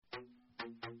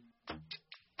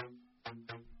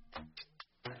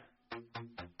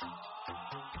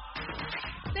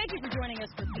Thank you for joining us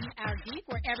for Beat Our Geek,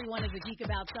 where everyone is a geek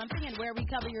about something and where we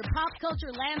cover your pop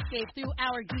culture landscape through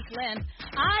our geek lens.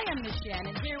 I am Ms.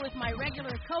 Shannon, here with my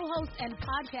regular co-host and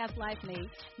podcast life mate,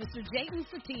 Mr. Jayton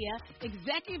Satia,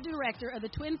 Executive Director of the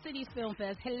Twin Cities Film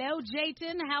Fest. Hello,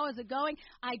 Jayton. How is it going?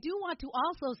 I do want to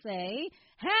also say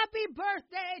happy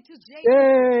birthday to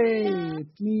Jayton.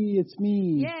 Yay! It's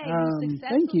me. Yay!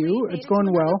 Thank you. It's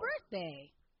going well. Birthday.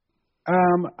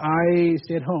 I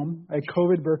stayed home. I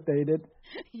COVID birthdayed it.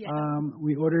 Yeah.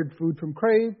 We ordered food from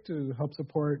Crave to help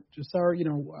support just our,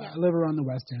 I live around the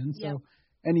West End, so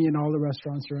any and all the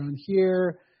restaurants around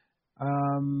here.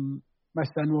 My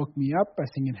son woke me up by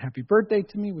singing happy birthday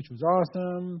to me, which was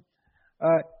awesome.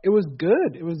 It was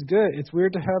good. It's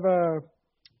weird to have a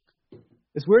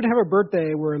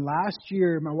birthday where last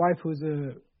year my wife, who's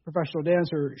a professional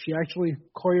dancer, she actually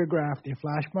choreographed a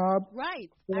flash mob. Right.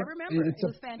 I remember. It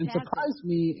was fantastic. It surprised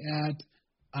me at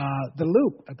the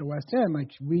Loop at the West End.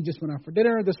 Like, we just went out for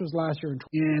dinner. This was last year,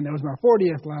 and it was my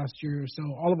 40th last year. So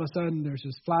all of a sudden, there's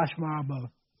this flash mob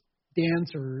of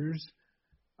dancers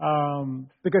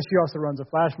because she also runs a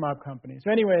flash mob company.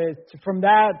 So anyway, from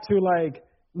that to like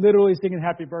literally singing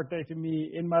happy birthday to me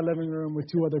in my living room with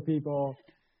two other people,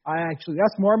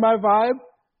 that's more my vibe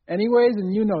anyways,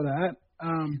 and you know that.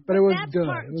 But it was good.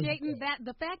 Jayton,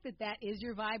 the fact that is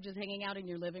your vibe, just hanging out in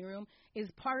your living room, is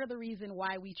part of the reason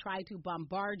why we try to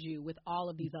bombard you with all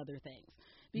of these other things.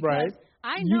 Because right.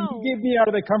 I know you get me out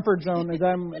of the comfort zone as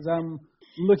I'm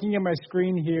looking at my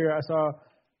screen here. I saw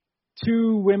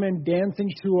two women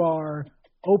dancing to our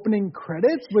opening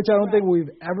credits, which I don't think we've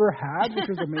ever had, which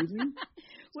was amazing.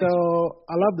 So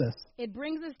I love this. It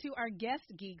brings us to our guest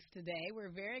geeks today. We're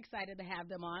very excited to have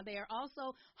them on. They are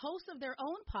also hosts of their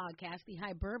own podcast, the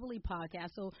Hyperbole Podcast.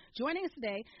 So joining us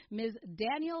today, Ms.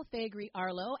 Danielle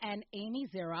Faegre-Arlo and Amy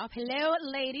Zeroff. Hello,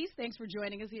 ladies. Thanks for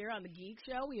joining us here on The Geek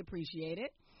Show. We appreciate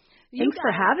it. Thanks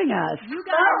for having us.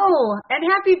 Oh,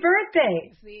 and happy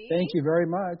birthday. See? Thank you very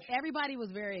much. Everybody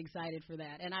was very excited for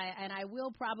that. And I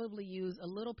will probably use a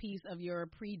little piece of your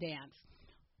pre-dance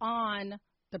on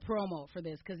the promo for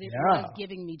this, because it was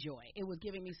giving me joy. It was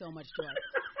giving me so much joy.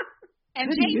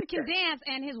 And Jayton can dance,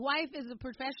 and his wife is a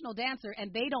professional dancer,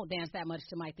 and they don't dance that much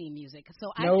to my theme music. So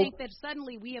I think that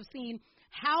suddenly we have seen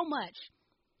how much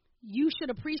you should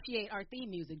appreciate our theme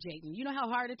music, Jayton. You know how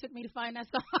hard it took me to find that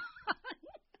song?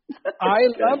 I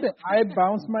love it. I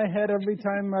bounce my head every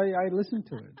time I listen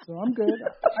to it. So I'm good.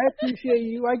 I appreciate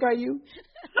you. I got you.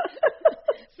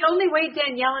 The only way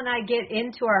Danielle and I get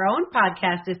into our own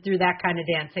podcast is through that kind of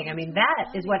dancing. I mean,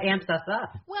 that is what amps us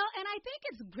up. Well, and I think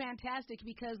it's fantastic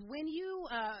because when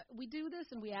we do this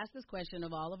and we ask this question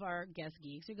of all of our guest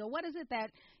geeks, we go, what is it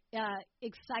that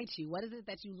excites you? What is it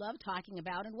that you love talking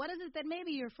about? And what is it that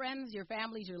maybe your friends, your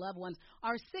families, your loved ones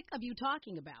are sick of you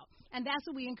talking about? And that's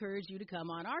what we encourage you to come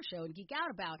on our show and geek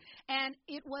out about. And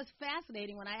it was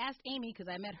fascinating when I asked Amy,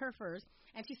 because I met her first,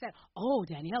 and she said, oh,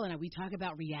 Danielle and we talk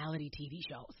about reality TV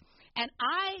shows. And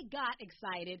I got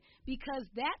excited because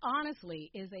that honestly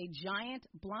is a giant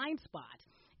blind spot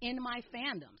in my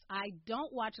fandoms. I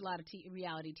don't watch a lot of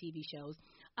reality TV shows.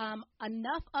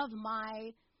 Enough of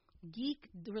my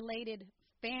geek-related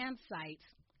fan sites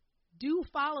do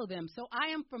follow them, so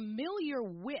I am familiar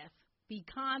with the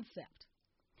concept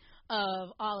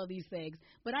of all of these things,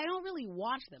 but I don't really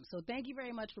watch them. So thank you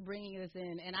very much for bringing this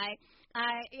in. And I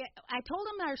told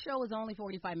them our show was only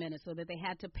 45 minutes, so that they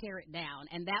had to pare it down,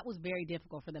 and that was very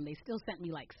difficult for them. They still sent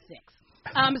me like 6.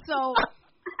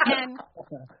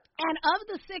 And of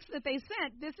the 6 that they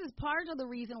sent, this is part of the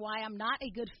reason why I'm not a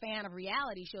good fan of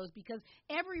reality shows, because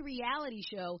every reality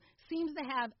show seems to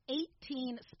have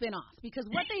 18 spinoffs. Because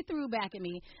what they threw back at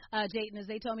me, Jayton, is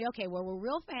they told me, okay, well, we're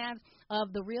real fans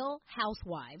of The Real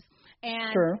Housewives.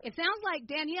 And It sounds like,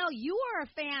 Danielle, you are a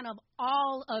fan of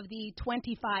all of the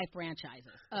 25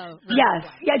 franchises.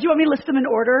 Yes. Yeah, do you want me to list them in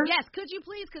order? Yes, could you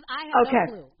please? Because I have no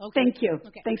clue. Okay. Thank you.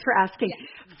 Okay. Thanks for asking.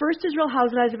 Yeah. First is Real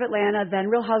Housewives of Atlanta, then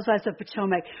Real Housewives of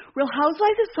Potomac. Real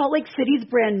Housewives of Salt Lake City is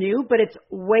brand new, but it's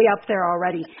way up there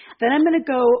already. Then I'm going to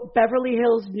go Beverly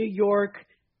Hills, New York,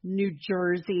 New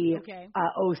Jersey,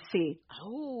 OC.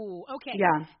 Oh, okay.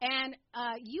 Yeah. And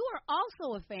you are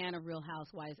also a fan of Real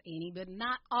Housewives, Amy, but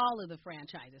not all of the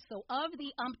franchises. So of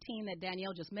the umpteen that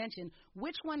Danielle just mentioned,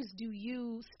 which ones do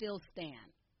you still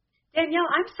stand? Danielle,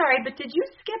 I'm sorry, but did you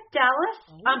skip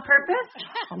Dallas on purpose?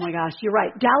 Oh, my gosh, you're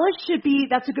right. Dallas should be,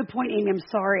 that's a good point, Amy. I'm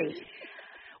sorry.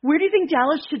 Where do you think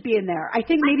Dallas should be in there? I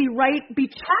think maybe right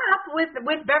between top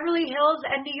with Beverly Hills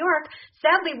and New York.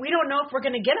 Sadly, we don't know if we're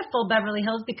going to get a full Beverly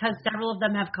Hills because several of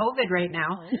them have COVID right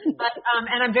now. But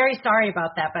and I'm very sorry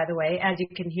about that, by the way, as you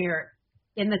can hear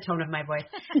in the tone of my voice.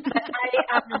 But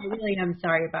I really am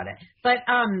sorry about it. But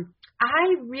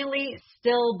I really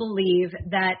still believe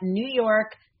that New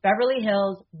York, Beverly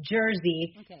Hills,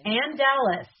 Jersey, and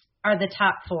Dallas are the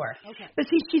top 4. Okay. But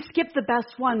see, she skipped the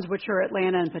best ones, which are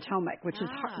Atlanta and Potomac, which is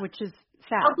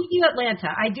sad. I'll give you Atlanta.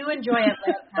 I do enjoy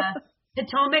Atlanta.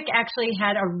 Potomac actually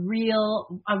had a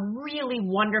really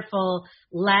wonderful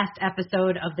last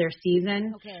episode of their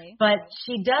season. Okay. But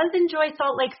she does enjoy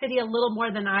Salt Lake City a little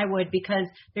more than I would because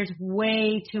there's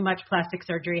way too much plastic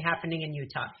surgery happening in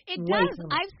Utah. It does.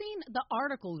 I've seen the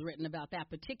articles written about that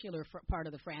particular part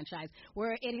of the franchise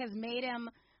where it has made him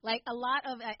like a lot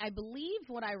of, I believe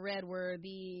what I read were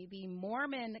the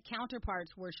Mormon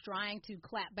counterparts were trying to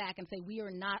clap back and say we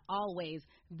are not always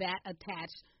that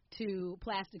attached to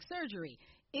plastic surgery.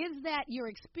 Is that your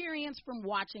experience from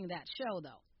watching that show,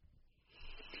 though?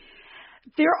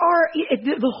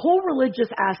 The whole religious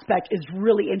aspect is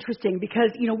really interesting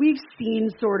because, we've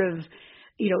seen sort of,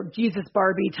 Jesus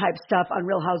Barbie type stuff on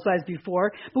Real Housewives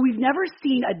before, but we've never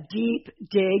seen a deep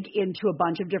dig into a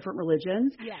bunch of different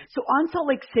religions. Yes. So on Salt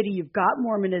Lake City, you've got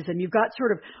Mormonism, you've got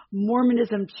sort of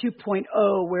Mormonism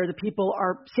 2.0 where the people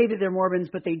say that they're Mormons,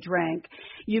 but they drank.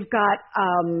 You've got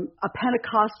a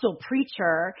Pentecostal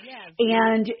preacher, yes,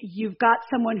 and you've got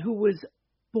someone who was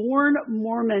born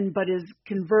Mormon but is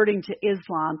converting to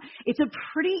Islam. It's a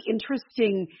pretty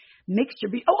interesting mixture.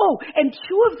 And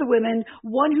 2 of the women,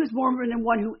 one who's Mormon and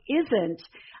one who isn't,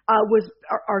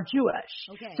 are Jewish.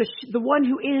 Okay. So the one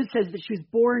who is says that she was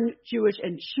born Jewish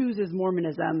and chooses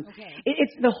Mormonism. Okay.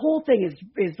 It's the whole thing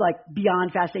is like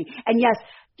beyond fascinating. And yes,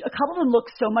 a couple of them look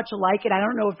so much alike, and I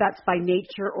don't know if that's by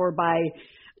nature or by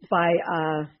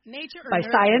nature or by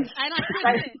science. I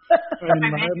don't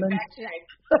Environment.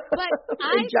 But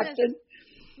I Injection.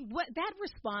 what that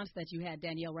response that you had,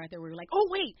 Danielle, right there, where you're like, oh,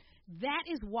 wait, that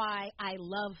is why I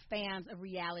love fans of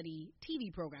reality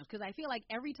TV programs, because I feel like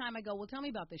every time I go, well, tell me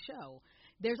about the show,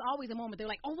 there's always a moment they're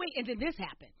like, oh, wait, and then this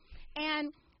happened.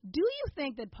 And do you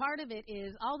think that part of it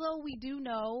is, although we do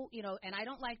know, and I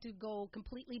don't like to go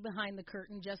completely behind the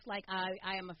curtain, just like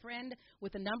I am a friend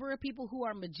with a number of people who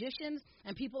are magicians,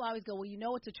 and people always go,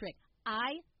 well, it's a trick.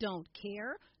 I don't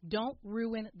care. Don't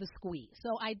ruin the squeeze.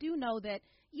 So I do know that,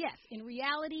 yes, in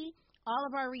reality, all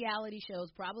of our reality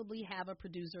shows probably have a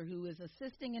producer who is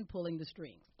assisting and pulling the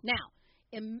strings.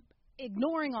 Now,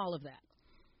 ignoring all of that,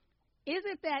 is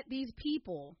it that these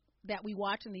people that we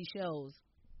watch in these shows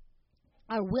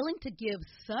are willing to give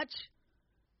such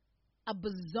a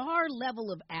bizarre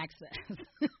level of access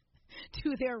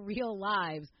to their real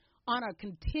lives on a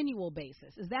continual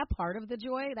basis? Is that part of the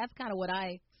joy? That's kind of what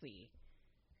I see.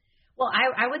 Well,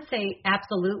 I would say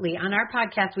absolutely. On our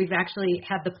podcast, we've actually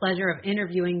had the pleasure of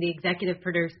interviewing the executive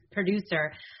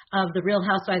producer of The Real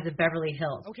Housewives of Beverly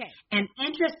Hills. Okay. And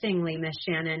interestingly, Miss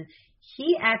Shannon,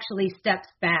 he actually steps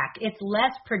back. It's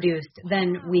less produced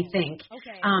than we think,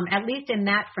 at least in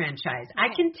that franchise. Okay.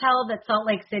 I can tell that Salt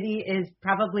Lake City is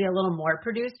probably a little more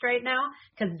produced right now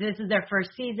because this is their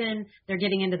first season. They're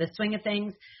getting into the swing of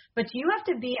things. But you have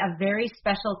to be a very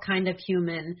special kind of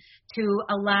human to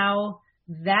allow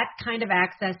that kind of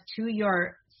access to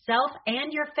yourself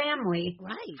and your family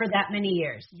for that many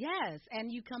years. Yes,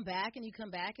 and you come back,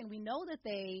 and we know that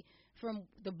they, from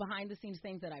the behind-the-scenes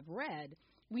things that I've read,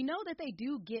 we know that they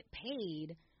do get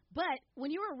paid, but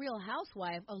when you're a real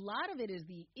housewife, a lot of it is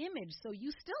the image, so you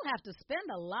still have to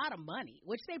spend a lot of money,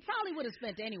 which they probably would have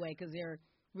spent anyway because they're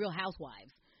real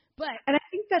housewives. And I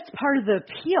think that's part of the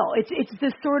appeal. It's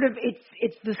this sort of,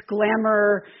 it's this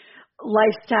glamour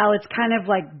lifestyle. It's kind of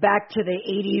like back to the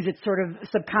 80s. It's sort of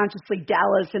subconsciously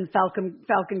Dallas and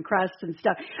Falcon Crest and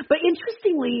stuff. But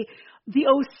interestingly, the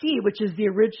OC, which is the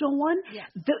original one,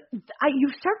 you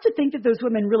start to think that those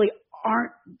women really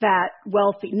aren't that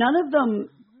wealthy. None of them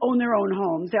own their own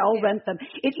homes. They all rent them.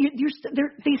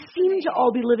 They seem to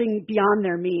all be living beyond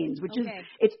their means, which is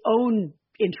its own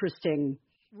interesting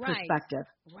perspective.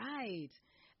 Right.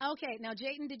 Okay, now,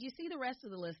 Jayden, did you see the rest of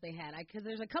the list they had? Because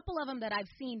there's a couple of them that I've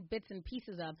seen bits and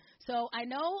pieces of. So I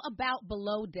know about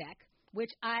Below Deck, which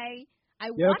I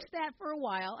watched that for a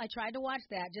while. I tried to watch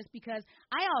that just because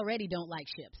I already don't like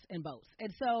ships and boats.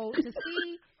 And so to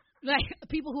see like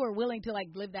people who are willing to like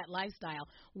live that lifestyle,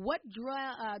 what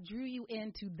drew you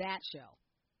into that show?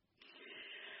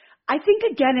 I think,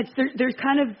 again, there's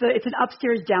kind of it's an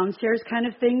upstairs, downstairs kind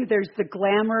of thing. There's the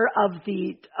glamour of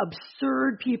the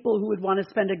absurd people who would want to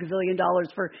spend $1 gazillion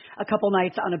for a couple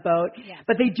nights on a boat. Yeah.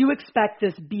 But they do expect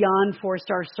this beyond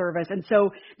 4-star service. And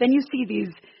so then you see these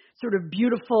sort of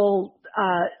beautiful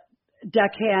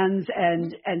deckhands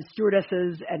and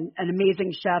stewardesses and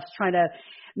amazing chefs trying to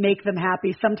make them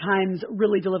happy, sometimes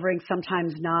really delivering,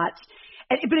 sometimes not.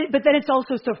 But then it's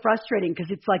also so frustrating because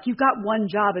it's like you've got one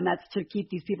job and that's to keep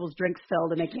these people's drinks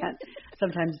filled, and they can't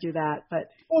sometimes do that. But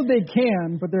well, they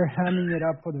can, but they're hamming it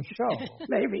up for the show.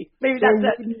 maybe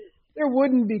that's it. There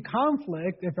wouldn't be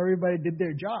conflict if everybody did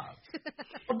their job.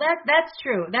 Well, that's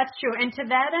true. That's true. And to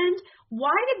that end,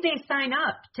 why did they sign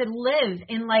up to live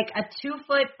in like a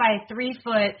 2-foot by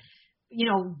 3-foot,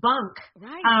 bunk?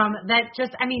 Right. That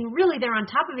just, really they're on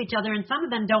top of each other, and some of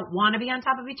them don't want to be on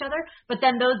top of each other, but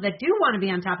then those that do want to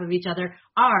be on top of each other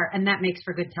are, and that makes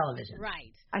for good television.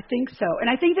 Right. I think so. And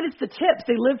I think that it's the tips.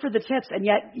 They live for the tips, and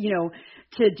yet,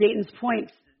 to Dayton's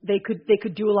point, they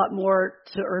could do a lot more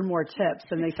to earn more tips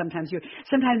than they sometimes do.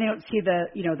 Sometimes they don't see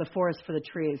the forest for the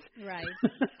trees. Right.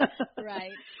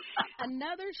 Right.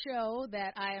 Another show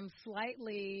that I am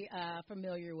slightly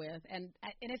familiar with, and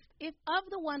if of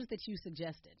the ones that you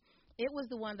suggested, it was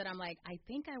the one that I'm like, I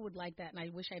think I would like that, and I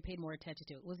wish I paid more attention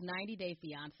to. It was 90 Day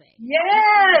Fiancé.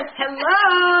 Yes.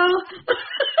 Hello.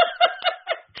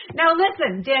 Now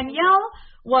listen, Danielle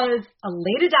was a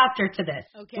late adopter to this.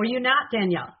 Okay. Were you not,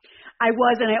 Danielle? I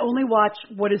was, and I only watch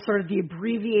what is sort of the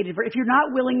abbreviated version. If you're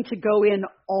not willing to go in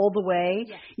all the way,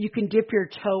 yes, you can dip your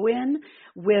toe in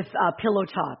with Pillow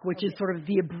Talk, which is sort of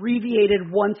the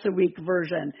abbreviated once-a-week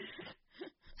version.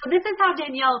 So this is how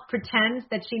Danielle pretends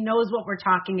that she knows what we're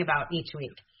talking about each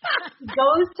week. She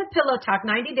goes to Pillow Talk,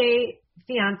 90 Day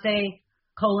Fiancé,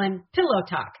 Pillow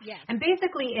Talk. Yes. And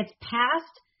basically it's past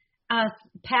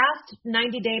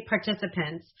 90-day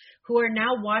participants who are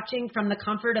now watching from the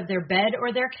comfort of their bed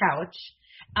or their couch,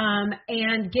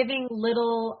 and giving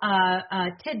little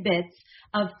tidbits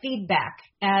of feedback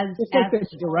it's like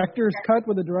the director's cut,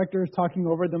 where the director is talking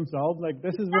over themselves. Like,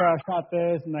 this is where I shot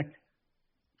this, and like.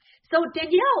 So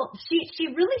Danielle, she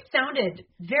really sounded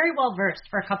very well versed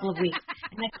for a couple of weeks,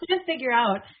 and I couldn't figure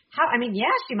out how.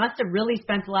 She must have really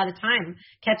spent a lot of time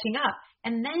catching up,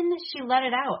 and then she let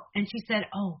it out, and she said,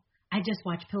 "Oh, I just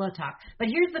watched Pillow Talk." But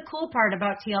here's the cool part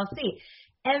about TLC.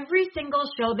 Every single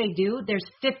show they do, there's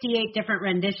 58 different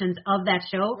renditions of that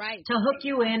show, right, to hook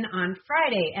you in on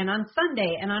Friday and on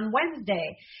Sunday and on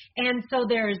Wednesday. And so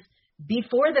there's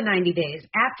before the 90 days,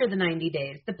 after the 90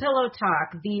 days, the Pillow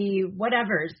Talk, the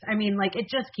whatevers. It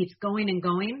just keeps going and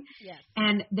going. Yes.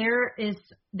 And there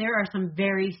are some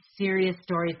very serious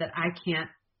stories that I can't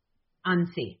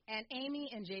unsee. And Amy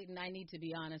and Jayden, I need to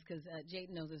be honest, because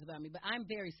Jayden knows this about me, but I'm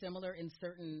very similar in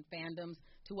certain fandoms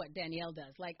to what Danielle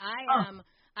does. Like, I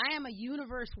am a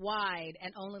universe-wide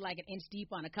and only like an inch deep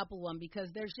on a couple of them,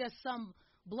 because there's just some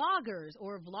bloggers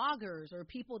or vloggers or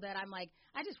people that I'm like,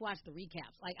 I just watch the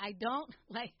recaps. Like, I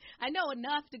know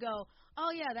enough to go,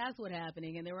 oh, yeah, that's what's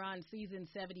happening. And they were on season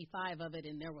 75 of it,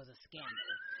 and there was a scandal.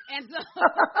 And so,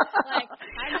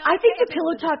 I think the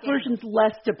Pillow Talk version's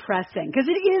less depressing, because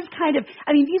it is kind of,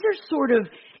 these are sort of,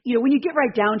 when you get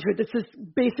right down to it, this is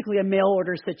basically a mail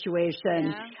order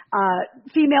situation. Yeah.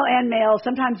 Female and male,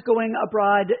 sometimes going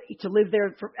abroad to live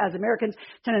there as Americans,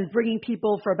 sometimes bringing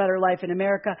people for a better life in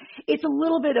America. It's a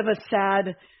little bit of a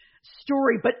sad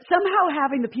story, but somehow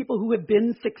having the people who have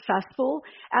been successful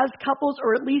as couples,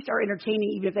 or at least are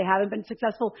entertaining even if they haven't been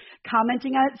successful,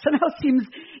 commenting on it somehow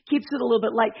keeps it a little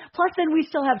bit light. Plus, then we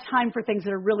still have time for things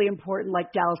that are really important,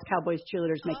 like Dallas Cowboys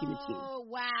cheerleaders making the team. Oh,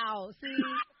 wow. See,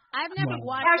 I've never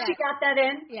watched that. How she got that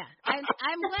in? Yeah. I'm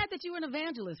glad that you were an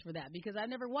evangelist for that, because I've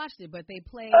never watched it, but they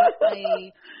play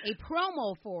a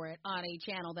promo for it on a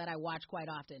channel that I watch quite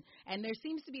often. And there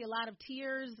seems to be a lot of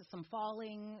tears, some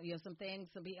falling, some things,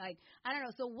 I don't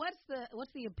know. So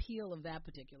what's the appeal of that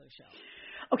particular show?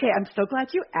 Okay, I'm so glad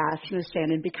you asked, Ms.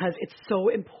 Shannon, because it's so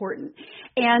important.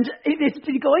 And it's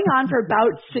been going on for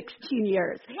about 16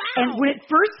 years. Wow. And when it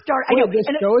first started, this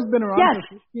show has been around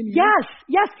for 16 years?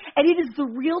 Yes. And it is the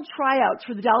real tryouts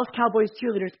for the Dallas Cowboys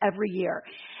cheerleaders every year.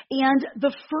 And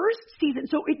the first season,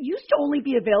 so it used to only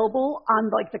be available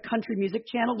on like the country music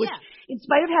channel, which in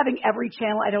spite of having every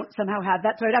channel, I don't somehow have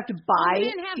that. So I'd have to buy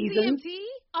seasons. CMT?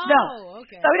 Oh, no.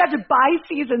 Okay. So I would have to buy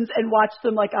seasons and watch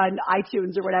them like on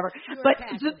iTunes or whatever. But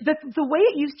the way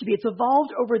it used to be, it's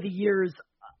evolved over the years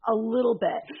a little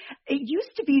bit. It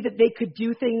used to be that they could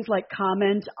do things like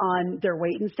comment on their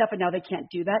weight and stuff, and now they can't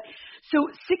do that. So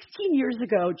 16 years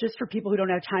ago, just for people who don't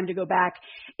have time to go back,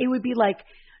 it would be like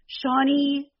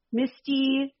Shawnee,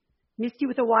 Misty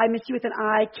with a Y, Misty with an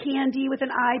I, Candy with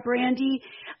an I, Brandy.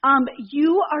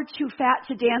 You are too fat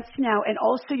to dance now, and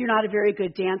also you're not a very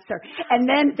good dancer. And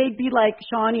then they'd be like,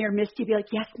 Shawnee or Misty be like,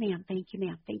 yes, ma'am, thank you,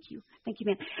 ma'am, thank you,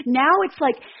 ma'am. Now it's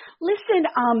like, listen,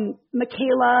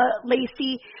 Michaela,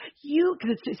 Lacey,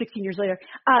 because it's 16 years later,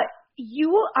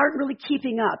 you aren't really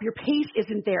keeping up. Your pace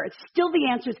isn't there. It's still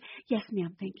the answer is, yes,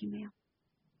 ma'am, thank you, ma'am.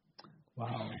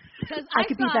 Wow. Because I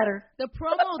could be better. The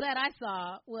promo that I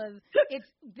saw was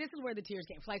this is where the tears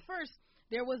came. So like first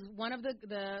there was one of the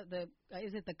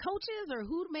is it the coaches or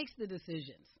who makes the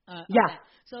decisions? Yeah.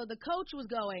 So the coach was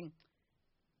going,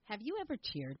 have you ever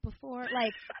cheered before?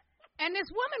 Like, and this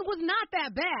woman was not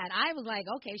that bad. I was like,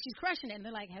 okay, she's crushing it. And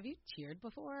they're like, have you cheered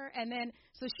before? And then,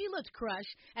 so she looked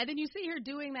crushed. And then you see her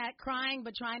doing that crying,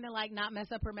 but trying to like not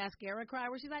mess up her mascara cry,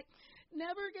 where she's like,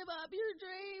 never give up your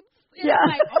dreams. And I'm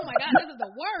like, oh my God, this is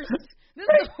the worst. This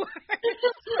is the worst.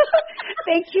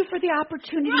 Thank you for the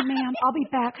opportunity, ma'am. I'll be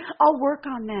back. I'll work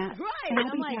on that. Right. And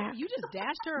I'm like, back. You just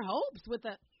dashed her hopes with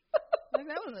the. Like,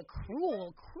 that was a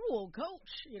cruel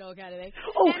coach, kind of thing.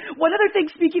 Oh, one other thing,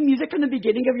 speaking music from the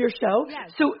beginning of your show.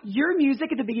 Yes. So your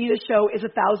music at the beginning of the show is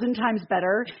 1,000 times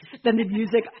better than the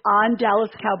music on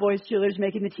Dallas Cowboys cheerleaders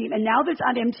making the team. And now that's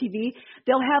on MTV,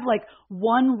 they'll have like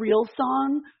one real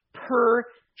song per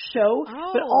show.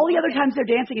 Oh, but all the other times they're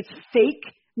dancing, it's fake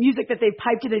music that they've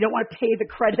piped in. They don't want to pay the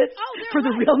credits for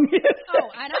the real music. Oh,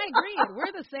 and I agree.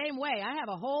 We're the same way. I have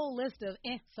a whole list of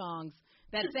songs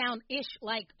that sound-ish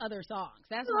like other songs.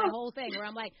 That's my whole thing, where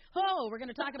I'm like, we're going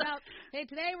to talk about,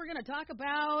 today we're going to talk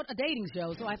about a dating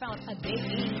show. So I found a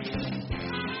dating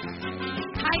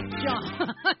hype job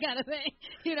kind of thing.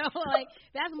 Like,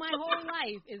 that's my whole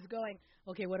life is going,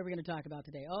 okay, what are we going to talk about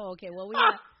today? Oh, okay, well,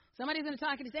 somebody's going to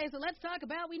talk today, so let's talk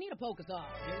about, we need a polka song.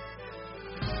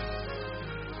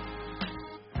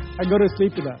 I go to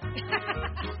sleep to that.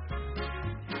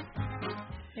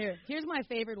 Here's my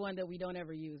favorite one that we don't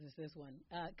ever use is this one.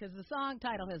 Because the song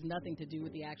title has nothing to do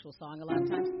with the actual song a lot of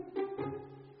times.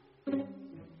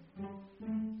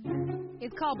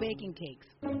 It's called Baking Cakes.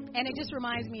 And it just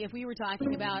reminds me, if we were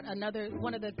talking about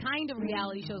one of the kind of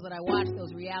reality shows that I watch,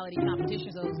 those reality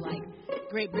competition shows like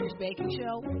Great British Baking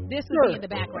Show, this would be in the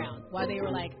background while they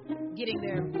were like getting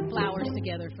their flours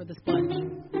together for the sponge.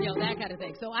 That kind of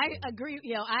thing. So I agree,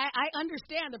 I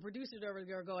understand the producers over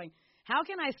there going, how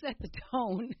can I set the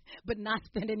tone but not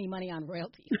spend any money on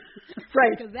royalties?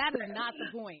 Right. Because that is not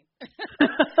the point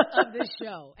of this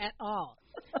show at all.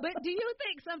 But do you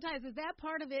think sometimes, is that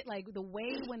part of it, like the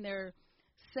way when they're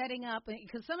setting up,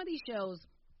 because some of these shows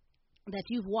that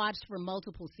you've watched for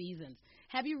multiple seasons,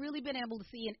 have you really been able to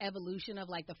see an evolution of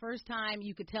like the first time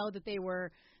you could tell that they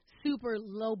were super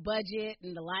low budget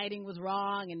and the lighting was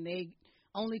wrong and they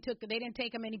didn't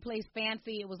take them any place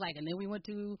fancy. It was like, and then we went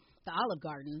to the Olive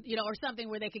Garden, or something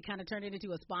where they could kind of turn it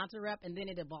into a sponsor rep and then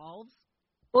it evolves?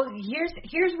 Well,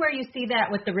 here's where you see that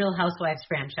with the Real Housewives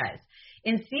franchise.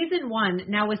 In season 1,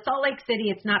 now with Salt Lake City,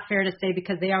 it's not fair to say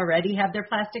because they already have their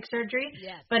plastic surgery.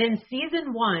 Yes. But in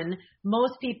season 1,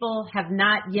 most people have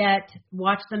not yet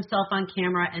watched themselves on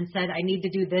camera and said, I need to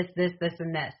do this, this, this,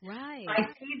 and this. Right. By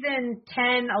season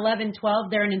 10, 11,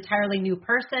 12, they're an entirely new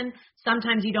person.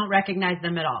 Sometimes you don't recognize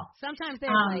them at all. Sometimes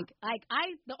they're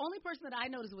the only person that I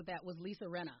noticed with that was Lisa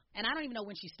Rinna. And I don't even know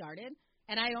when she started.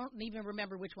 And I don't even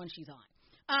remember which one she's on.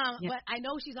 But I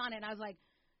know she's on it, and I was like,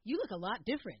 you look a lot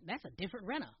different. That's a different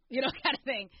Rinna, kind of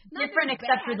thing. Not different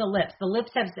except for the lips. The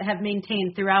lips have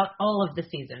maintained throughout all of the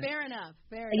seasons. Fair enough.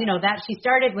 That she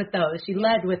started with those. She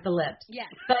led with the lips. Yes.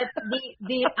 But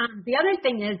the other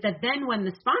thing is that then when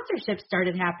the sponsorships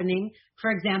started happening, for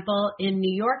example, in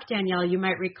New York, Danielle, you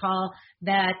might recall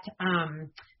that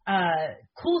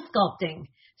Cool Sculpting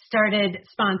started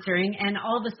sponsoring, and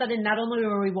all of a sudden, not only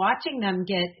were we watching them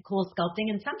get cool sculpting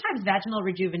and sometimes vaginal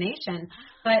rejuvenation,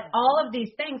 but all of these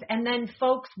things, and then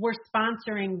folks were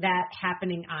sponsoring that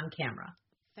happening on camera.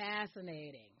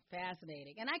 Fascinating.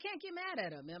 And I can't get mad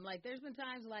at them. I'm like, there's been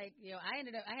times like,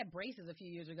 I had braces a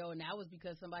few years ago, and that was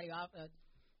because somebody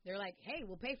they're like, hey,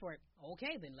 we'll pay for it.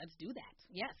 Okay, then let's do that.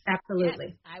 Yes. Absolutely.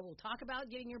 Yes, I will talk about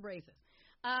getting your braces.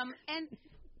 And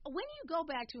when you go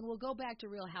back to, and we'll go back to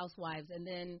Real Housewives and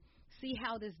then see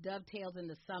how this dovetails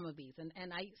into some of these.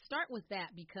 And I start with that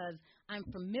because I'm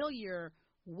familiar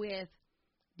with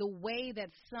the way that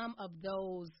some of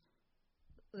those,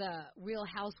 the Real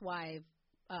Housewives,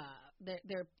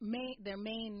 their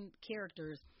main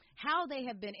characters, how they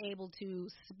have been able to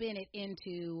spin it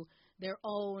into their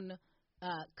own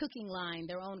cooking line,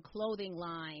 their own clothing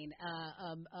line,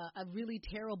 a really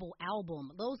terrible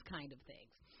album, those kind of things.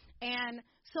 And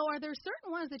so are there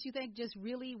certain ones that you think just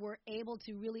really were able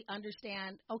to really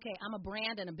understand, okay, I'm a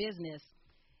brand and a business,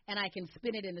 and I can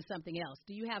spin it into something else?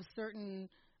 Do you have certain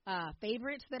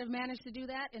favorites that have managed to do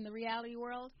that in the reality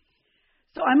world?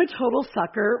 So I'm a total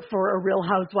sucker for a Real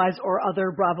Housewives or other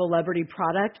Bravo Celebrity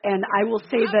product, and I will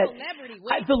say Bravo that Celebrity.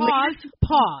 Wait,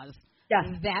 pause.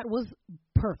 Yes. That was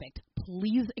perfect.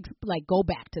 Please, go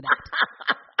back to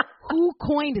that. who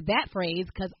coined that phrase,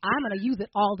 because I'm going to use it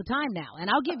all the time now. And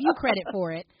I'll give you credit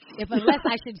for it, unless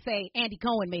I should say Andy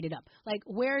Cohen made it up. Like,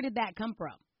 where did that come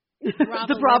from?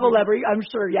 The Bravo Levery, I'm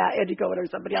sure, Andy Cohen or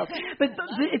somebody else. But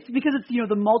it's because it's,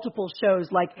 the multiple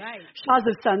shows. Like, Shahs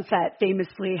of Sunset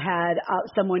famously had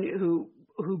someone who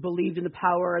believed in the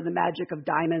power and the magic of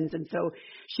diamonds. And so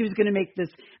she was going to make this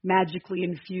magically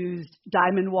infused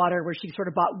diamond water where she sort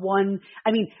of bought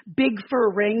big for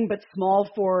a ring, but small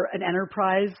for an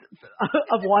enterprise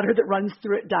of water that runs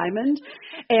through it diamond.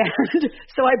 And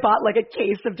so I bought like a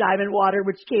case of diamond water,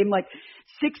 which came like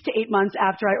 6 to 8 months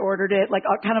after I ordered it, like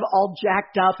kind of all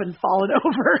jacked up and fallen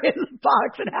over in the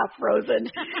box and half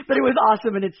frozen. But it was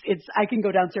awesome. And it's I can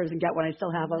go downstairs and get one. I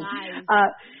still have them.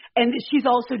 Nice. And she's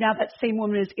also now, that same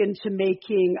woman is into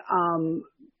making,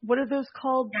 what are those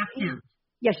called? Caftan.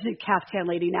 Yeah, she's a caftan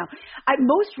lady now.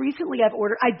 Most recently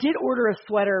I did order a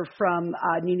sweater from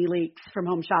Nene Leakes from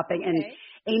Home Shopping, and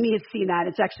Amy has seen that.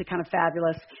 It's actually kind of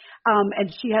fabulous.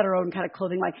 And she had her own kind of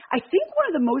clothing line. I think one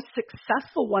of the most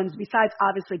successful ones, besides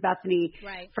obviously Bethany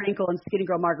Frankel and Skinny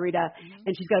Girl Margarita,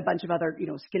 and she's got a bunch of other,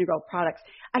 Skinny Girl products.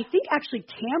 I think actually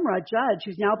Tamra Judge,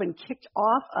 who's now been kicked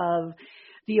off of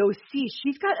the OC,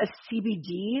 she's got a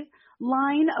CBD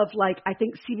line of I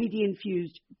think CBD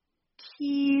infused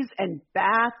teas and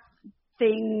bath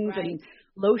things and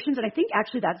lotions, and I think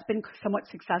actually that's been somewhat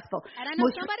successful. And I know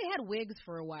somebody had wigs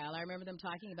for a while. I remember them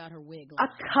talking about her wig line. A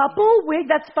couple wig.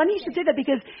 That's funny you should say that,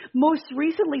 because most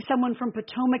recently someone from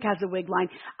Potomac has a wig line.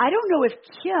 I don't know if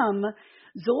Kim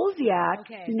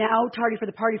Zolciak, now tardy for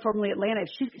the party, formerly Atlanta, if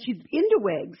she's into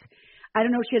wigs. I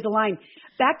don't know if she has a line.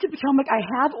 Back to Potomac, I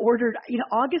have ordered,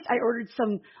 August I ordered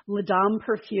some La Dame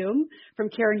perfume from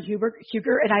Karen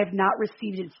Huger, and I have not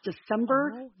received it. It's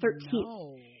December 13th.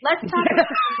 No. Let's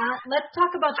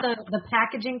talk about the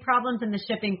packaging problems and the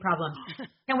shipping problems.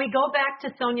 Can we go back to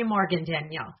Sonia Morgan,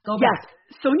 Danielle? Yes.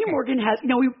 Sonia Morgan has,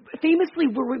 we've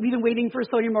been waiting for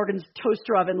Sonia Morgan's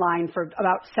toaster oven line for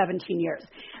about 17 years,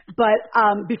 but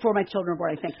before my children were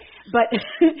born, I think. But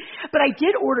I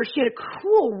did order. She had a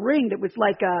cool ring that was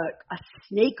like a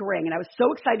snake ring, and I was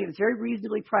so excited. It was very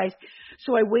reasonably priced.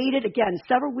 So I waited again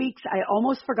several weeks. I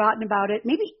almost forgotten about it,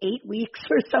 maybe 8 weeks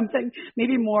or something,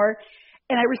 maybe more.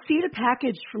 And I received a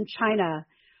package from China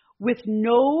with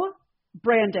no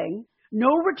branding, no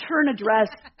return address,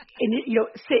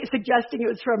 suggesting it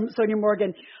was from Sonia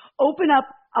Morgan. Open up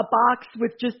a box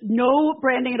with just no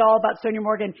branding at all about Sonia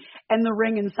Morgan and the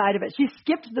ring inside of it. She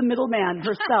skipped the middleman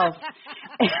herself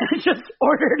and just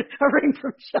ordered a ring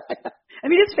from China. I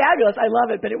mean, it's fabulous. I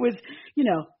love it, but it was,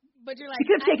 But you're like, she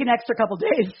could have taken an extra couple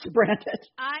days to brand it.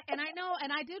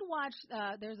 I did watch.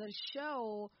 There's a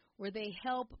show where they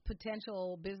help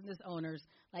potential business owners.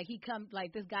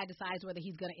 This guy decides whether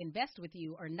he's going to invest with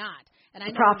you or not. And I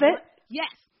know Profit? Yes.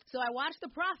 So I watched The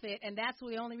Profit, and that's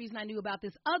the only reason I knew about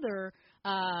this other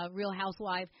Real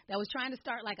Housewife that was trying to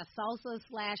start like a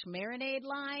salsa/marinade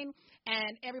line.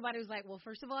 And everybody was like, well,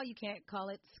 first of all, you can't call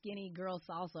it Skinny Girl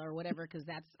Salsa or whatever, because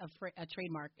that's a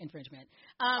trademark infringement.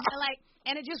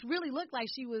 And it just really looked like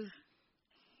she was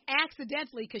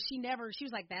accidentally, because she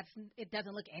was like, it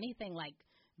doesn't look anything like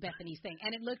Bethany's thing.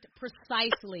 And it looked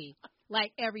precisely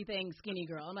like everything Skinny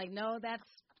Girl. I'm like, no,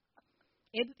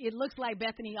 it looks like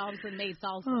Bethany all of a sudden made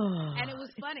salsa. And it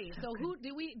was funny. So who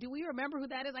do we remember who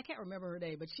that is? I can't remember her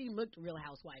name, but she looked Real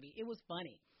Housewifey. It was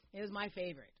funny. It was my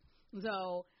favorite.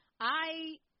 So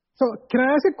can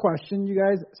I ask a question, you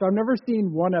guys? So I've never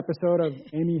seen one episode of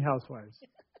Amy Housewives.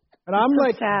 And I'm so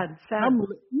like, sad.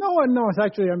 No, it's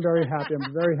actually, I'm very happy. I'm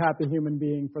a very happy human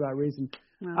being for that reason.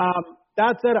 Wow.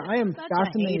 That said, I am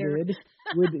fascinated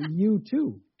with you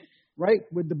too, right?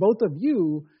 With the both of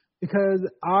you, because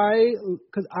I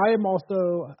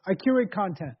curate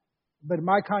content, but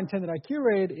my content that I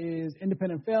curate is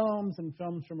independent films and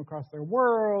films from across the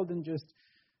world and just,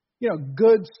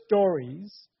 good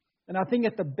stories. And I think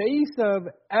at the base of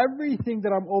everything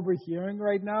that I'm overhearing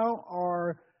right now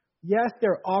are, yes,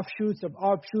 they're offshoots of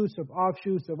offshoots of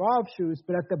offshoots of offshoots,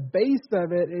 but at the base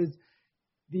of it is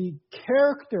the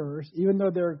characters, even though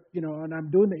they're, and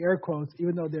I'm doing the air quotes,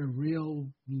 even though they're real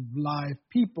live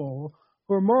people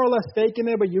who are more or less faking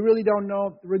it, but you really don't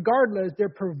know. Regardless, they're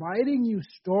providing you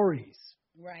stories,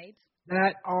 right,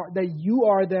 that you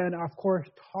are then, of course,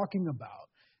 talking about.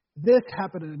 This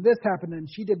happened and this happened and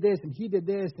she did this and he did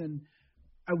this and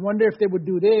I wonder if they would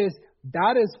do this.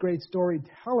 That is great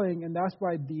storytelling, and that's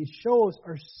why these shows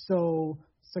are so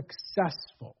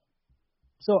successful.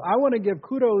 So I want to give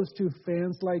kudos to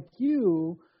fans like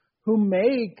you who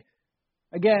make,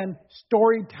 again,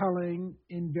 storytelling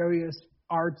in various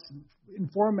arts in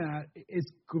format is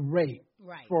great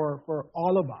right. for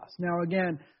all of us. Now,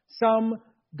 again, some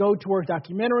go towards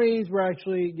documentaries where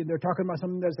actually they're talking about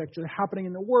something that's actually happening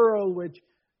in the world, which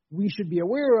we should be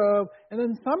aware of. And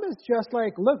then some is just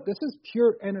like, look, this is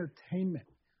pure entertainment.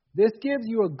 This gives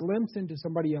you a glimpse into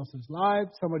somebody else's life,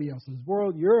 somebody else's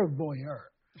world. You're a voyeur.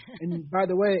 And by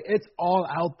the way, it's all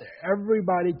out there.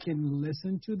 Everybody can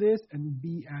listen to this and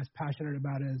be as passionate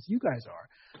about it as you guys are.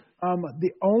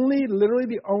 Literally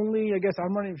the only, I guess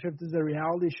I'm not even sure if this is a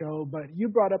reality show, but you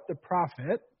brought up The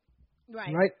Prophet.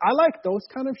 Right? I like those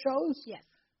kind of shows. Yes.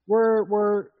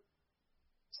 Where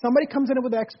somebody comes in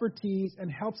with expertise and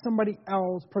helps somebody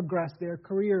else progress their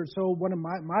career. So one of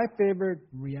my favorite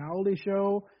reality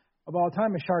show of all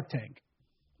time is Shark Tank.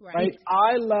 Right?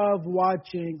 I love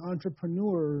watching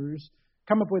entrepreneurs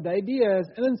come up with ideas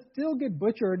and then still get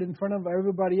butchered in front of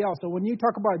everybody else. So when you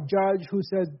talk about Judge who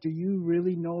says, do you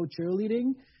really know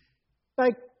cheerleading?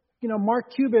 Like,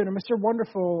 Mark Cuban or Mr.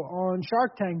 Wonderful on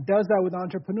Shark Tank does that with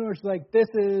entrepreneurs. Like, this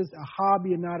is a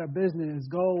hobby and not a business.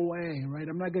 Go away, right?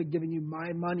 I'm not giving you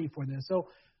my money for this. So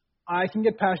I can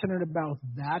get passionate about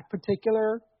that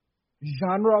particular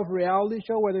genre of reality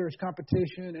show, whether it's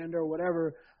competition and or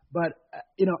whatever. But,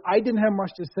 I didn't have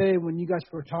much to say when you guys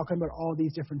were talking about all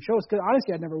these different shows because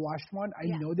honestly, I'd never watched one. I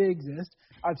know they exist.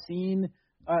 I've seen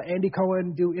Andy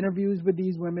Cohen do interviews with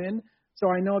these women. So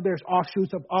I know there's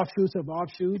offshoots of offshoots of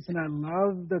offshoots, and I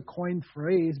love the coined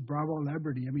phrase "Bravo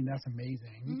Celebrity." I mean, that's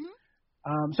amazing.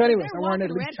 Mm-hmm. So anyways, I wanted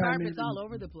to red carpets all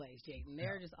over the place, Jayden.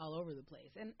 They're just all over the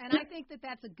place. And I think that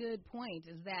that's a good point,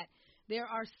 is that there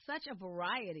are such a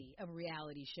variety of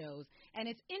reality shows. And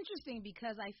it's interesting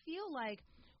because I feel like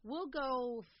we'll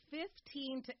go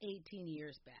 15 to 18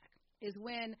 years back is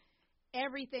when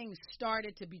everything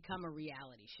started to become a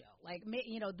reality show. Like,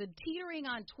 the teetering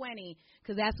on 20,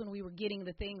 because that's when we were getting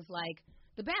the things like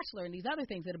The Bachelor and these other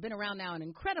things that have been around now an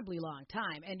incredibly long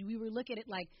time. And we were looking at it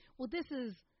like, well, this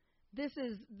is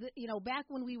back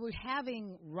when we were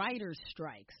having writers'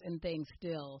 strikes and things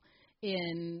still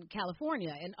in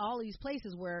California and all these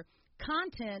places where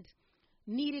content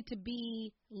needed to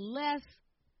be less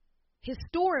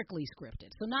historically scripted.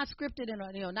 So not scripted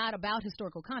and not about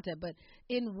historical content, but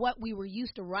in what we were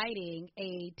used to writing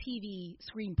a TV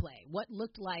screenplay, what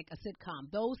looked like a sitcom,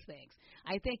 those things.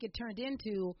 I think it turned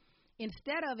into,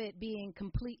 instead of it being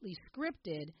completely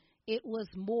scripted, it was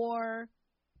more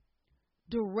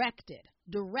directed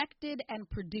and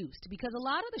produced, because a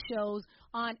lot of the shows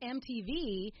on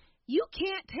MTV, you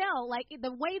can't tell, like,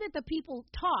 the way that the people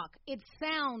talk, it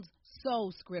sounds so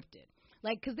scripted.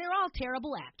 Like, because they're all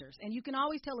terrible actors, and you can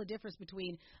always tell a difference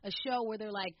between a show where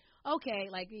they're like, okay,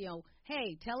 like,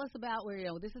 hey, tell us about where,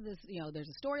 there's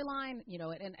a storyline,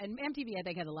 and MTV, I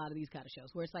think, has a lot of these kind of shows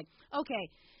where it's like, okay,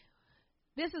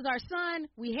 this is our son,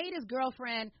 we hate his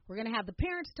girlfriend, we're going to have the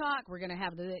parents talk, we're going to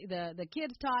have the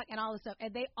kids talk, and all this stuff,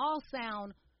 and they all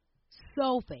sound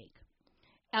so fake.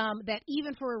 That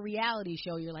even for a reality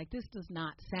show, you're like, this does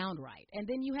not sound right. And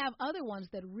then you have other ones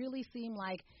that really seem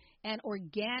like an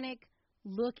organic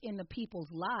look in the people's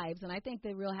lives, and I think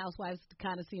the Real Housewives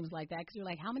kind of seems like that, because you're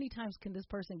like, how many times can this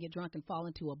person get drunk and fall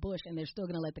into a bush, and they're still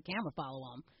going to let the camera follow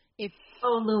them?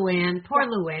 Luann, poor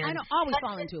Luann. I know, always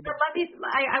fall into a bush.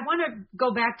 I want to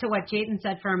go back to what Jayden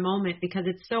said for a moment, because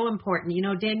it's so important.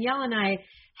 Danielle and I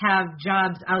have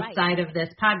jobs outside of this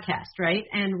podcast, right?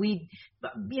 And we,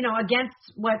 against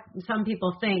what some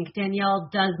people think, Danielle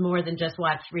does more than just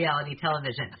watch reality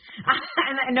television.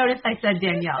 And I noticed I said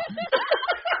Danielle.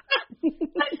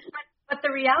 But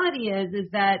the reality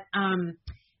is that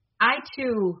I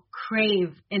too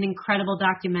crave an incredible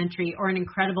documentary or an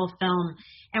incredible film.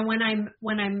 And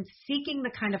when I'm seeking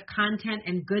the kind of content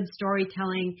and good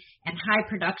storytelling and high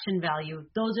production value,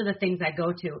 those are the things I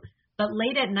go to. But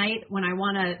late at night, when I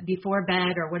want to, before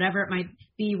bed or whatever it might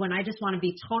be, when I just want to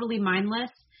be totally mindless,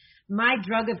 my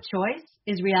drug of choice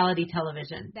is reality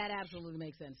television. That absolutely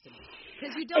makes sense to me,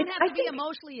 because you don't have to be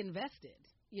emotionally invested.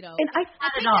 And I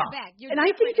take that back. And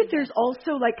I think that there's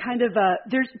also like kind of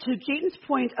there's, to Jayden's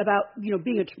point about,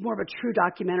 being more of a true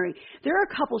documentary, there are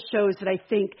a couple shows that I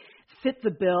think fit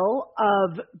the bill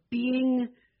of being,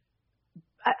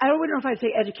 I don't know if I'd say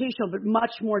educational, but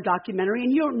much more documentary.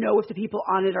 And you don't know if the people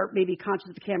on it are maybe conscious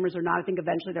of the cameras or not. I think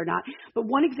eventually they're not. But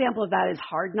one example of that is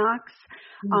Hard Knocks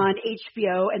on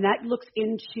HBO. And that looks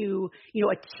into,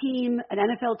 a team, an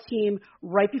NFL team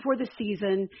right before the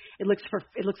season. It looks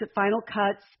at final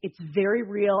cuts. It's very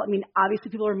real. I mean, obviously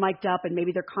people are mic'd up and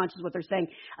maybe they're conscious of what they're saying.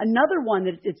 Another one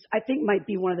that I think might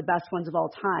be one of the best ones of all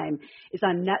time is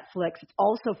on Netflix. It's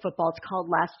also football. It's called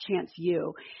Last Chance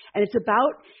U. And it's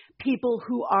about people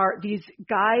who are these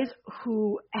guys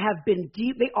who have been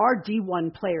they are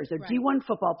D1 players. They're right. D1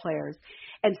 football players.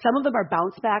 And some of them are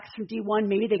bounce backs from D1.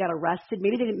 Maybe they got arrested.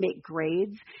 Maybe they didn't make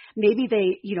grades. Maybe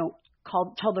they,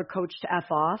 tell their coach to F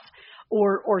off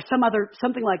or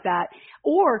something like that.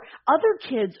 Or other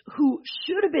kids who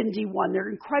should have been D1. They're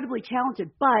incredibly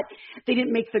talented, but they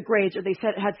didn't make the grades or they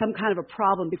had some kind of a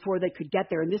problem before they could get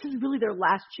there. And this is really their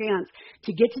last chance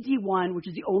to get to D1, which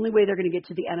is the only way they're going to get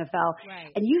to the NFL.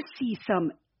 Right. And you see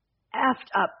some effed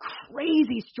up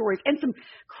crazy stories and some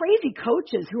crazy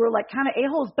coaches who are like kind of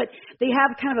a-holes, but they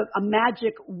have kind of a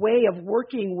magic way of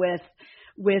working with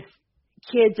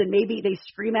kids, and maybe they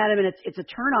scream at them and it's a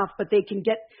turnoff, but they can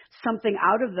get something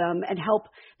out of them and help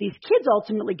these kids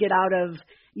ultimately get out of,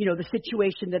 the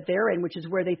situation that they're in, which is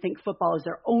where they think football is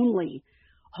their only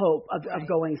hope of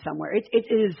going somewhere. It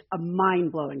is a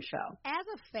mind-blowing show. As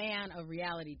a fan of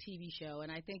reality TV show,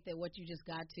 and I think that what you just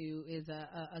got to is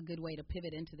a good way to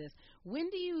pivot into this,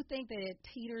 when do you think that it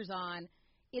teeters on,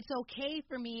 it's okay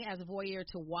for me as a voyeur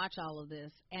to watch all of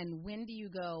this, and when do you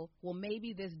go, well,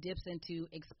 maybe this dips into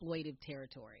exploitive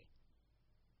territory?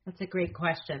 That's a great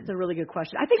question. It's a really good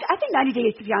question. I think 90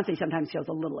 Day Fiancé sometimes feels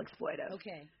a little exploitive.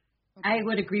 Okay. I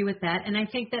would agree with that. And I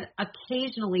think that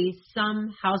occasionally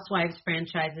some Housewives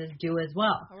franchises do as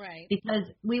well. All right. Because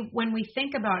when we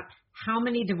think about how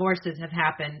many divorces have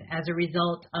happened as a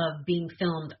result of being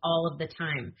filmed all of the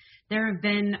time, there have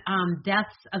been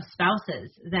deaths of spouses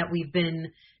that we've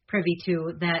been privy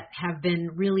to that have been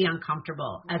really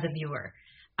uncomfortable as a viewer.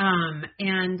 And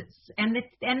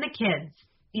the kids.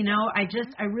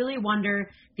 I really wonder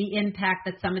the impact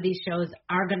that some of these shows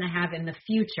are going to have in the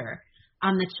future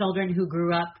on the children who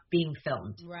grew up being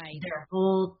filmed. Right. Their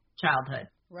whole childhood.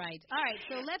 Right. All right.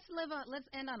 So let's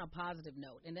end on a positive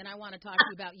note, and then I want to talk to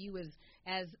you about you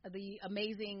as the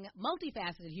amazing,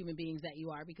 multifaceted human beings that you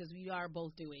are, because we are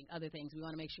both doing other things. We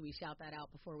want to make sure we shout that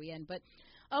out before we end. But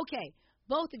okay,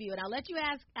 both of you, and I'll let you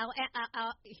ask.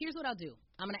 Here's what I'll do.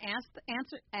 I'm going to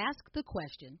ask the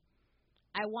question.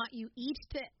 I want you each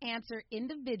to answer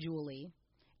individually,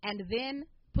 and then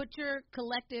put your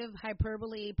collective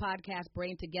Hyperbole Podcast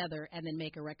brain together and then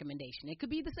make a recommendation. It could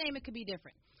be the same. It could be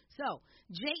different. So,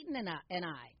 Jayden and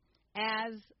I,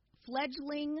 as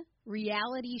fledgling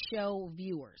reality show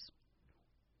viewers,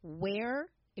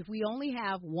 if we only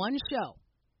have one show,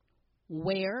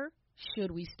 where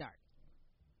should we start?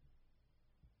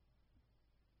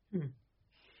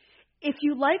 If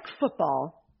you like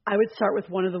football, I would start with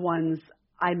one of the ones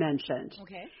I mentioned.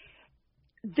 Okay.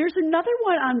 There's another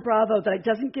one on Bravo that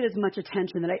doesn't get as much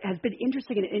attention that has been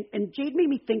interesting, and Jade made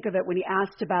me think of it when he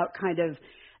asked about kind of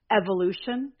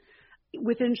evolution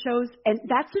within shows, and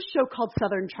that's a show called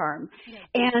Southern Charm. Yeah.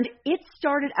 And it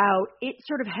started out, it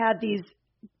sort of had these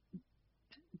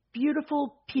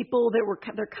beautiful people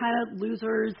they're kind of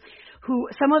losers who,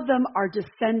 some of them are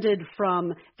descended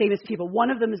from famous people. One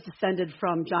of them is descended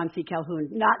from John C. Calhoun,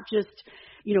 not just,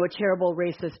 a terrible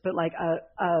racist, but like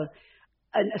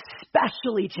an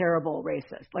especially terrible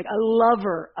racist, like a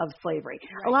lover of slavery.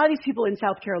 Right. A lot of these people in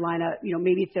South Carolina,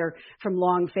 maybe if they're from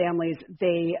long families,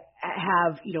 they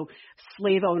have,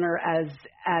 slave owner as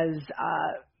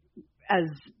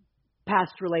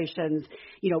past relations,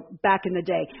 back in the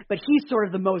day. But he's sort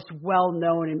of the most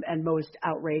well-known and most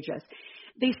outrageous.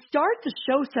 They start the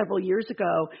show several years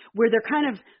ago where they're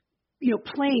kind of,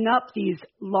 playing up these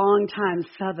longtime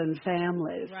Southern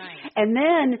families. Right. And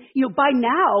then, by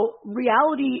now,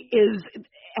 reality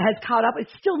has caught up.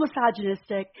 It's still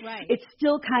misogynistic. Right. It's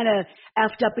still kind of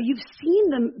effed up. But you've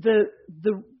seen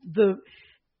the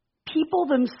people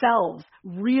themselves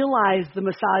realize the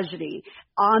misogyny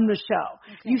on the show.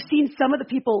 Okay. You've seen some of the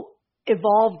people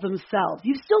evolve themselves.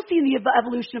 You've still seen the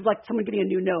evolution of like someone getting a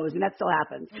new nose, and that still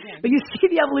happens. Okay. But you see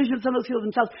the evolution of some of those people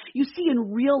themselves. You see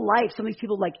in real life some of these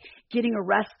people like getting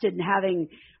arrested and having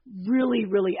really,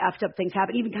 really effed up things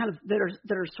happen, even kind of that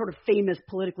are sort of famous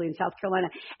politically in South Carolina.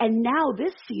 And now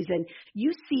this season,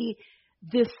 you see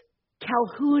this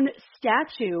Calhoun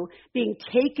statue being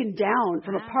taken down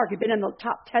from a park. It's been on the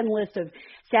top 10 list of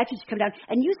statues to come down.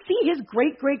 And you see his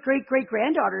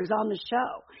great-great-great-great-granddaughters on the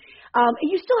show. And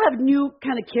you still have new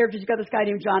kind of characters. You've got this guy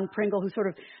named John Pringle who sort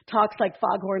of talks like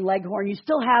Foghorn Leghorn. You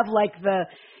still have like the,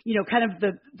 kind of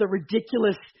the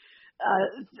ridiculous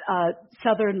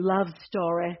Southern love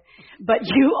story. But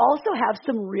you also have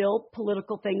some real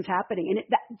political things happening. And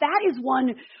that is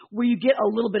one where you get a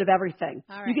little bit of everything.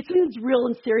 Right. You get something that's real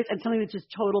and serious and something that's just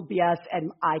total BS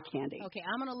and eye candy. Okay,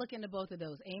 I'm going to look into both of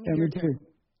those. Amy, me too.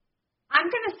 I'm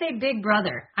going to say Big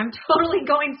Brother. I'm totally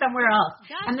going somewhere else.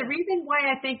 Gotcha. And the reason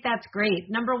why I think that's great,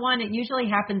 number one, it usually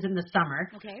happens in the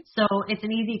summer. Okay. So it's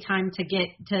an easy time to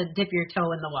dip your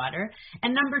toe in the water.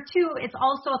 And number two, it's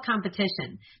also a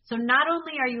competition. So not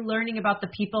only are you learning about the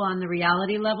people on the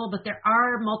reality level, but there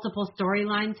are multiple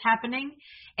storylines happening.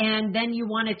 And then you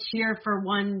want to cheer for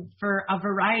one for a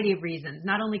variety of reasons,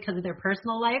 not only because of their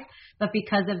personal life, but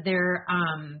because of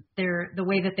the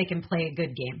way that they can play a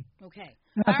good game. Okay.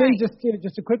 I think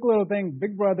just a quick little thing.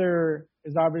 Big Brother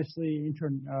is obviously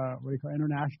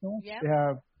international. Yep. They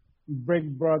have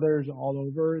Big Brothers all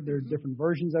over. There's different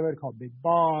versions of it called Big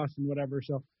Boss and whatever.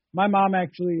 So my mom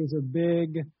actually is a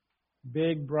big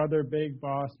brother, big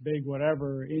boss, big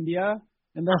whatever, India,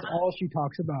 and that's all she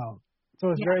talks about. So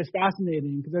it's very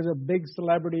fascinating because there's a big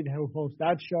celebrity who hosts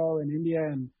that show in India,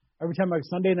 and every time like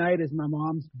Sunday night is my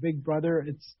mom's Big Brother.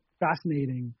 It's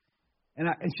fascinating, and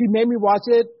she made me watch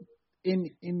it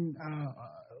in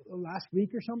last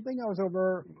week or something. I was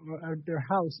over at their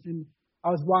house and I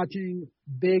was watching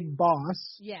Big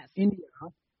Boss India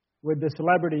with the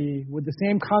celebrity with the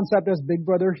same concept as Big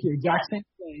Brother, the exact same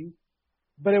thing.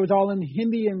 But it was all in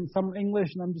Hindi and some English,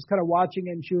 and I'm just kind of watching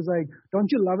it, and she was like, "Don't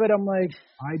you love it?" I'm like,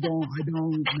 I don't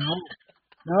know.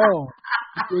 No,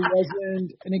 it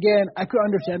wasn't. And again, I could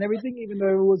understand everything, even though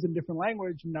it was in different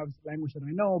language, and that was the language that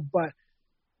I know. But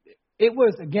it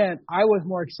was, again, I was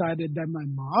more excited than my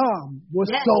mom was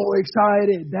so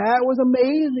excited. That was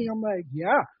amazing. I'm like,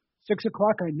 6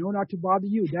 o'clock, I know not to bother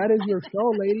you. That is your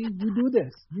show, lady. You do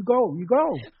this. You go.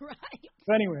 Right.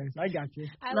 So anyways, I got you.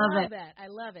 I love that. I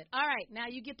love it. All right, now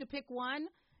you get to pick one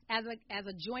as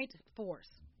a joint force.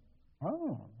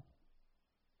 Oh.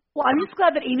 Well, I'm just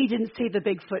glad that Amy didn't see the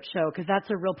Bigfoot show because that's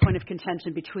a real point of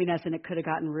contention between us, and it could have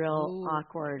gotten real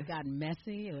awkward. It would have gotten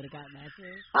messy.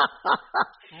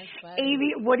 That's funny.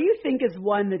 Amy, what do you think is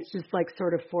one that's just like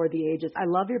sort of for the ages? I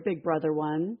love your Big Brother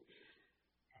one.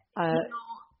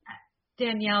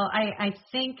 Danielle, I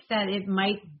think that it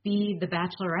might be The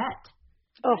Bachelorette.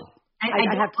 Oh, I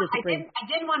have to disagree. I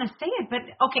didn't want to say it, but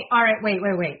okay. All right, wait.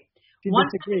 One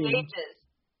for the ages.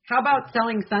 How about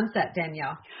Selling Sunset,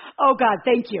 Danielle? Oh, God,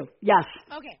 thank you. Yes.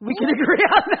 Okay. We can agree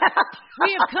on that.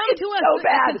 We have come to a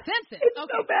consensus. It's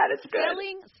so bad. It's good.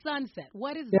 Selling Sunset.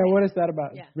 What is that? Yeah, what is that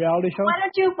about? Yeah. Reality show?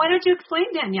 Why don't you explain,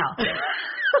 Danielle?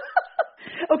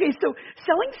 Okay, so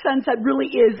Selling Sunset really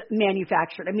is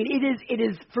manufactured. I mean, it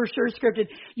is for sure scripted.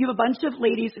 You have a bunch of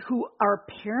ladies who are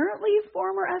apparently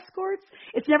former escorts.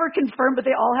 It's never confirmed, but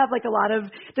they all have like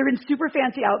they're in super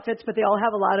fancy outfits, but they all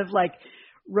have a lot of like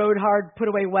rode hard, put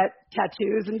away wet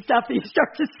tattoos and stuff that you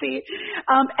start to see.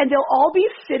 And they'll all be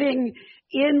sitting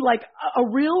in like a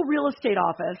real estate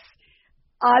office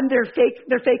on their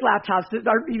fake laptops that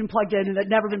aren't even plugged in and that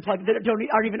never been plugged, that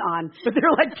aren't even on, but they're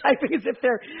like typing as if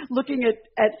they're looking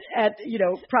at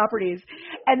properties.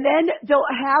 And then they'll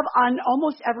have on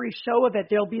almost every show of it,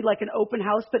 there'll be like an open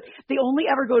house, but they only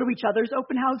ever go to each other's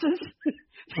open houses.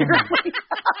 Okay.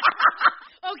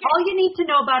 All you need to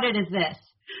know about it is this.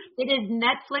 It is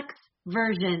Netflix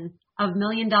version of $1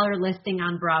 Million Listing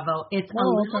on Bravo. It's a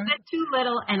little bit too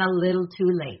little and a little too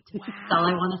late. Wow. That's all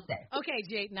I want to say. Okay,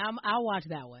 Jake, now I'll watch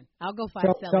that one. I'll go find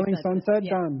Selling Sunset.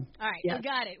 Done. All right, yes.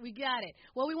 We got it.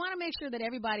 Well, we want to make sure that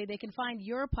everybody, they can find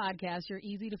your podcast. You're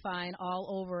easy to find all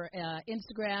over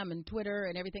Instagram and Twitter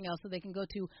and everything else. So they can go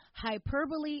to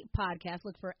Hyperbole Podcast.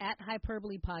 Look for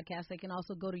 @Hyperbole Podcast. They can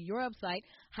also go to your website,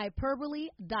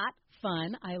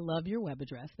 hyperbole.fun. I love your web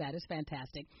address. That is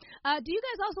fantastic. Do you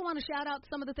guys also want to shout out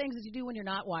some of the things that you do when you're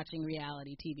not watching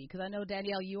reality TV? Because I know,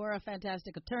 Danielle, you are a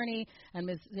fantastic attorney, and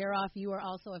Ms. Zeroff, you are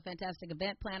also a fantastic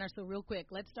event planner. So real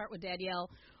quick, let's start with Danielle.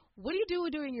 What do you do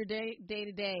during your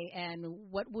day-to-day, and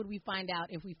what would we find out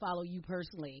if we follow you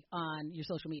personally on your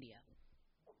social media?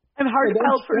 I'm hard to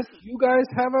tell for you guys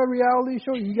have a reality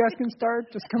show. You guys can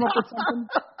start. Just come up with something.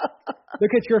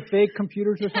 Look at your fake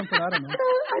computers or something. I don't know.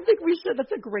 I think we should.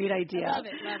 That's a great idea. I love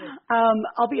it.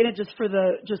 I'll be in it just for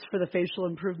the facial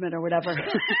improvement or whatever.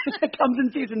 It comes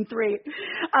in season 3.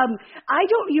 I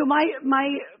don't.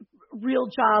 My real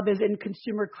job is in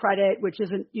consumer credit, which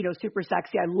isn't super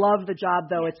sexy. I love the job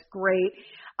though. It's great.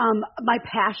 My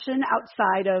passion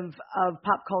outside of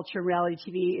pop culture and reality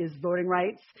TV is voting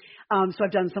rights. So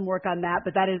I've done some work on that,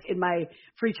 but that is in my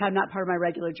free time, not part of my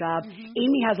regular job. Mm-hmm.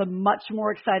 Amy has a much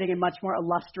more exciting and much more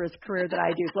illustrious career than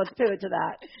I do. So let's pivot to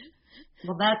that.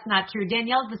 Well, that's not true.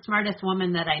 Danielle's the smartest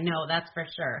woman that I know, that's for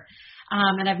sure.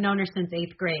 And I've known her since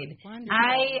 8th grade. Wonderful.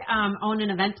 I own an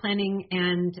event planning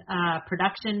and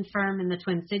production firm in the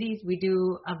Twin Cities. We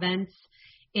do events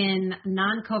in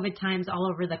non-COVID times all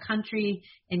over the country.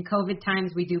 In COVID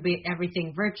times, we do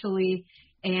everything virtually.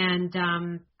 And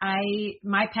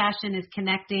my passion is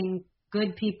connecting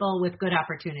good people with good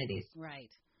opportunities. Right.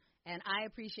 And I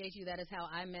appreciate you. That is how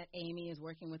I met Amy, is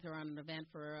working with her on an event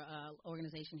for an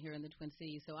organization here in the Twin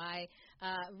Cities. So I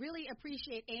really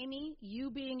appreciate, Amy, you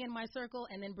being in my circle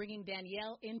and then bringing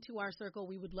Danielle into our circle.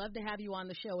 We would love to have you on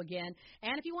the show again.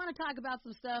 And if you want to talk about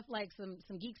some stuff, like some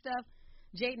geek stuff,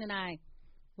 Jayden and I,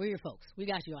 we're your folks. We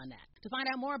got you on that. To find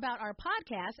out more about our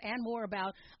podcast and more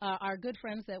about our good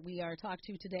friends that we are talking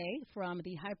to today from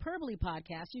the Hyperbole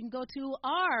Podcast, you can go to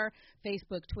our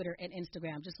Facebook, Twitter, and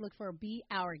Instagram. Just look for Be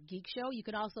Our Geek Show. You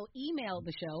can also email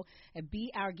the show at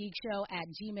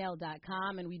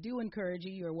beourgeekshow@gmail.com. And we do encourage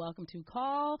you. You're welcome to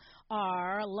call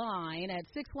our line at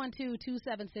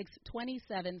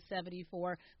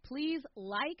 612-276-2774. Please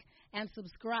like and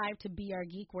subscribe to Be Our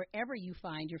Geek wherever you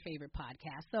find your favorite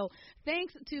podcast. So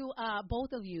thanks to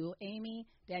both of you. Amy,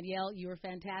 Danielle, you were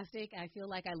fantastic. I feel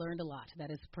like I learned a lot. That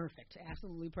is perfect,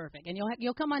 absolutely perfect. And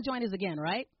you'll come on, join us again,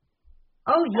 right?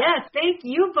 Oh, yes. Thank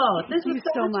you both. This was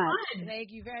so much fun.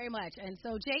 Thank you very much. And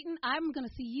so, Jayden, I'm going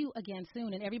to see you again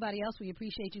soon. And everybody else, we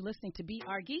appreciate you listening to Be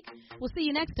Our Geek. We'll see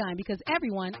you next time, because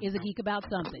everyone is a geek about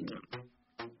something.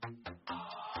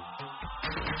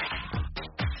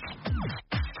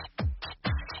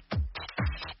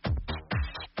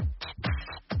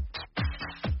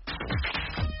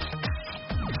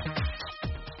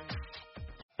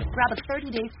 Grab a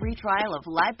 30-day free trial of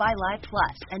Live by Live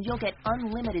Plus, and you'll get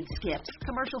unlimited skips,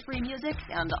 commercial-free music,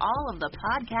 and all of the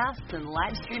podcasts and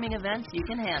live streaming events you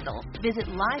can handle. Visit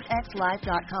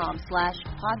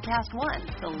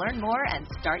livexlive.com/podcast1 to learn more and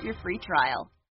start your free trial.